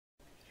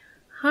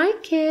Hi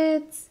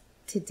kids!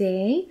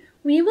 Today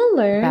we will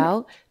learn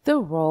about the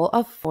role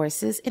of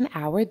forces in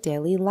our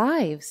daily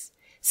lives.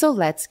 So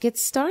let's get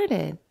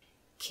started.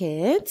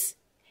 Kids,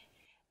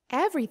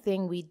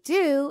 everything we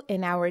do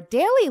in our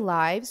daily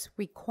lives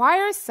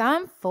requires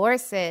some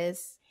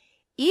forces.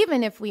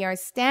 Even if we are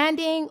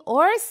standing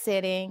or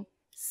sitting,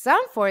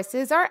 some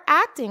forces are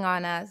acting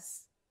on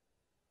us.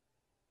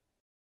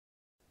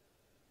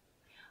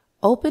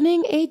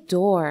 Opening a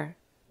door,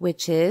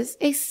 which is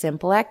a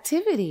simple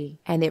activity,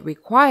 and it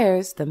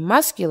requires the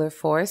muscular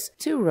force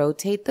to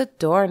rotate the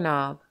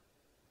doorknob.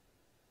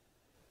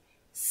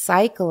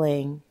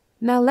 Cycling.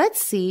 Now let's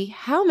see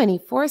how many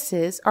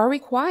forces are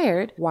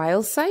required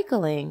while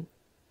cycling.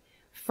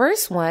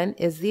 First one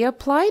is the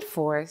applied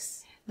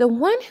force. The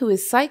one who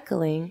is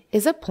cycling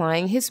is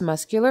applying his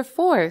muscular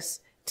force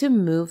to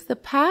move the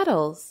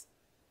paddles.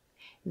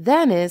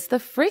 Then is the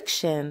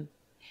friction.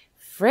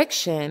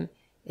 Friction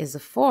is a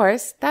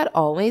force that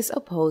always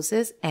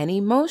opposes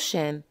any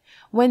motion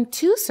when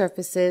two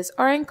surfaces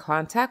are in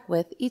contact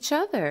with each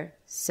other.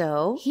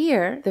 So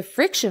here, the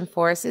friction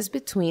force is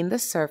between the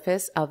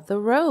surface of the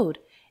road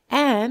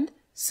and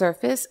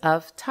surface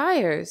of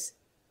tires.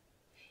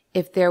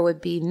 If there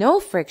would be no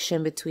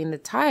friction between the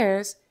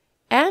tires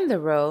and the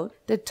road,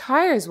 the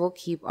tires will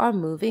keep on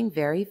moving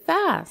very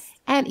fast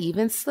and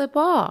even slip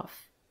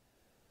off.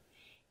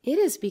 It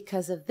is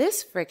because of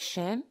this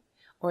friction,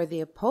 or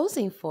the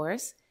opposing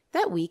force,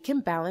 that we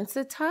can balance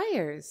the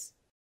tires.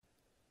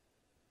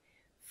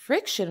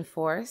 Friction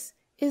force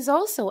is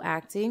also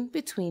acting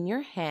between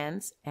your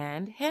hands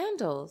and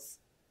handles.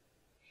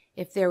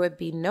 If there would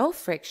be no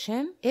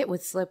friction, it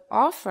would slip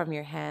off from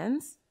your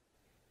hands.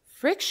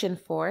 Friction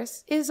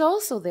force is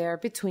also there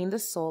between the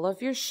sole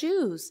of your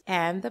shoes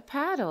and the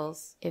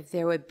paddles. If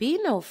there would be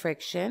no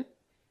friction,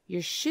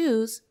 your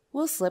shoes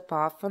will slip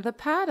off from the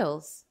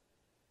paddles.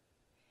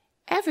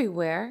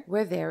 Everywhere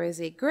where there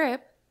is a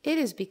grip, it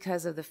is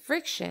because of the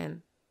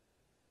friction.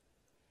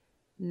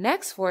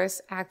 Next force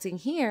acting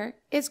here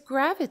is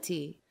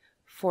gravity.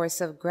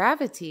 Force of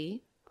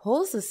gravity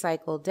pulls the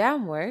cycle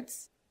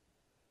downwards.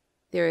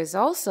 There is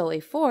also a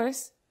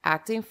force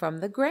acting from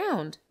the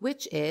ground,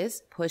 which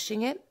is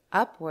pushing it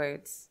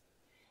upwards.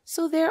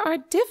 So there are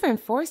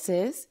different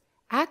forces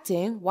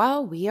acting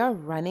while we are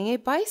running a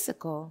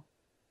bicycle.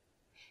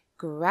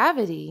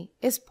 Gravity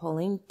is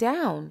pulling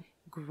down.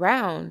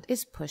 Ground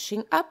is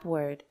pushing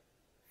upward.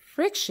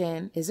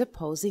 Friction is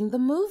opposing the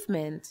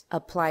movement.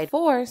 Applied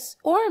force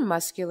or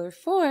muscular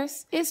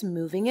force is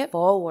moving it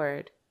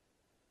forward.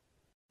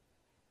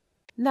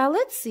 Now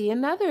let's see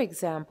another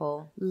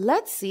example.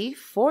 Let's see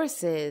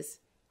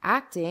forces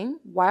acting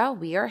while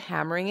we are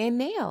hammering a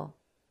nail.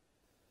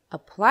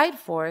 Applied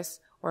force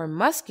or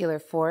muscular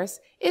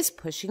force is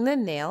pushing the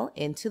nail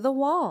into the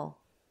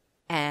wall.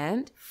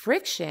 And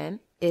friction,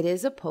 it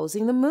is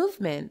opposing the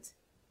movement.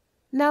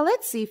 Now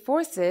let's see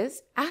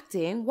forces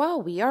acting while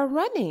we are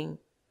running.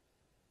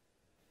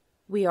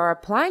 We are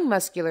applying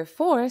muscular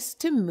force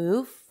to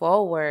move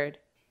forward.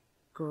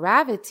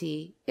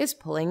 Gravity is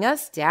pulling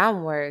us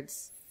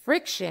downwards.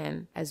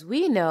 Friction, as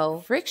we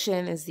know,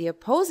 friction is the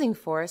opposing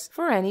force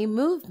for any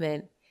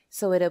movement,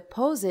 so it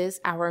opposes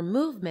our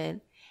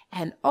movement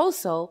and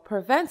also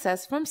prevents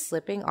us from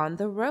slipping on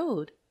the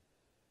road.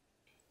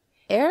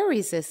 Air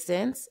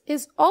resistance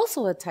is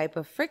also a type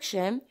of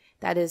friction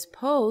that is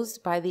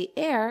posed by the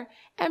air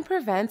and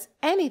prevents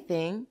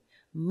anything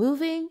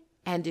moving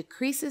and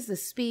decreases the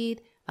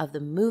speed of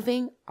the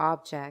moving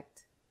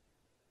object.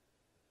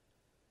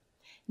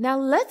 Now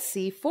let's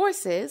see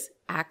forces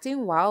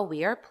acting while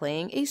we are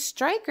playing a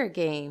striker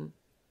game.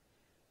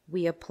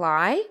 We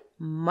apply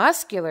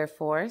muscular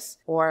force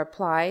or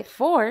applied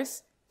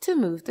force to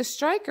move the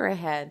striker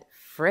ahead.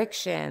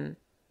 Friction.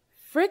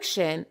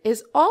 Friction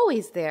is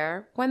always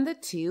there when the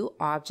two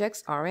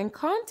objects are in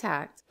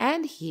contact,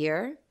 and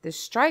here the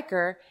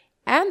striker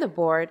and the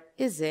board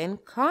is in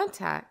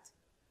contact.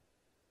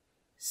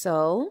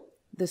 So,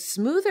 the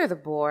smoother the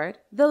board,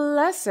 the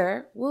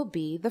lesser will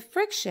be the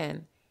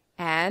friction,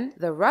 and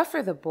the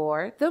rougher the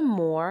board, the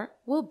more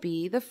will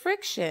be the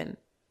friction.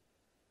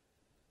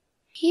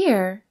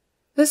 here.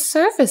 The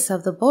surface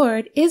of the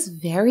board is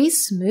very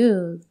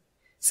smooth,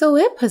 so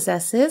it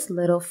possesses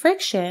little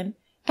friction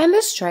and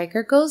the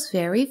striker goes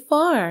very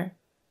far.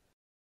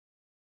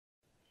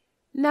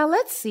 Now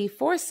let's see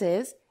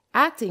forces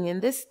acting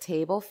in this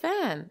table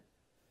fan.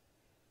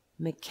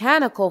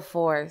 Mechanical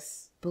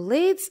force.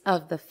 Blades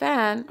of the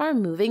fan are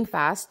moving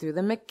fast through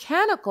the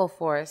mechanical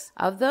force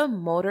of the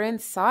motor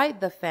inside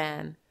the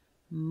fan.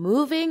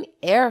 Moving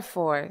air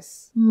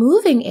force.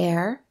 Moving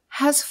air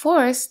has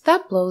force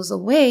that blows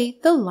away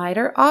the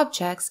lighter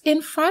objects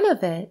in front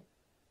of it.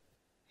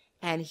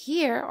 And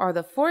here are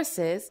the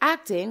forces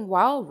acting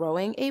while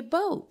rowing a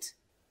boat.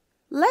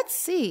 Let's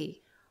see.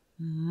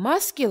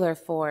 Muscular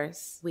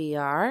force. We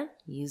are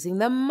using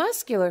the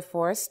muscular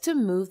force to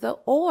move the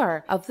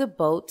oar of the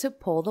boat to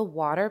pull the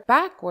water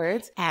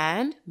backwards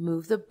and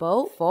move the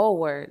boat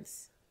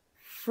forwards.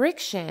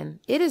 Friction.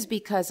 It is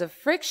because of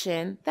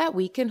friction that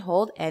we can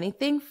hold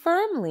anything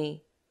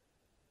firmly.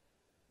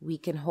 We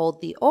can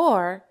hold the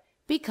oar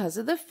because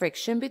of the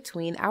friction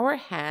between our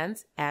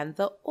hands and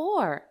the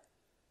oar.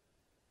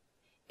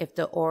 If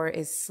the oar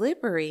is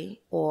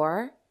slippery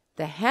or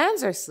the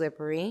hands are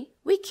slippery,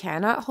 we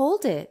cannot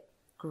hold it.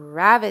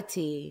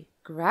 Gravity.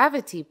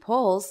 Gravity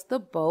pulls the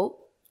boat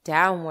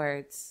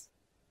downwards.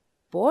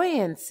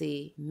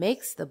 Buoyancy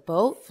makes the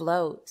boat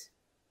float.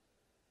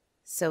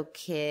 So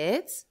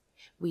kids,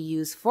 we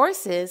use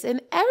forces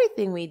in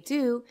everything we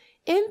do,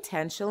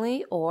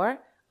 intentionally or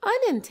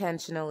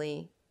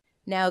unintentionally.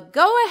 Now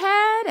go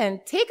ahead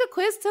and take a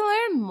quiz to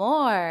learn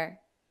more.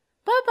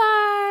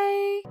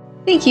 Bye-bye!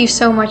 Thank you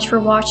so much for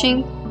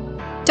watching.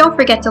 Don't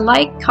forget to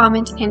like,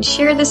 comment, and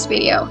share this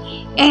video.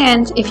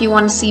 And if you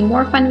want to see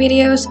more fun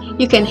videos,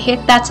 you can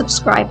hit that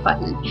subscribe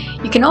button.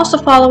 You can also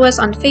follow us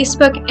on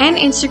Facebook and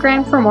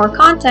Instagram for more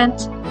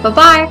content.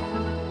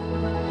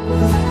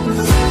 Bye-bye!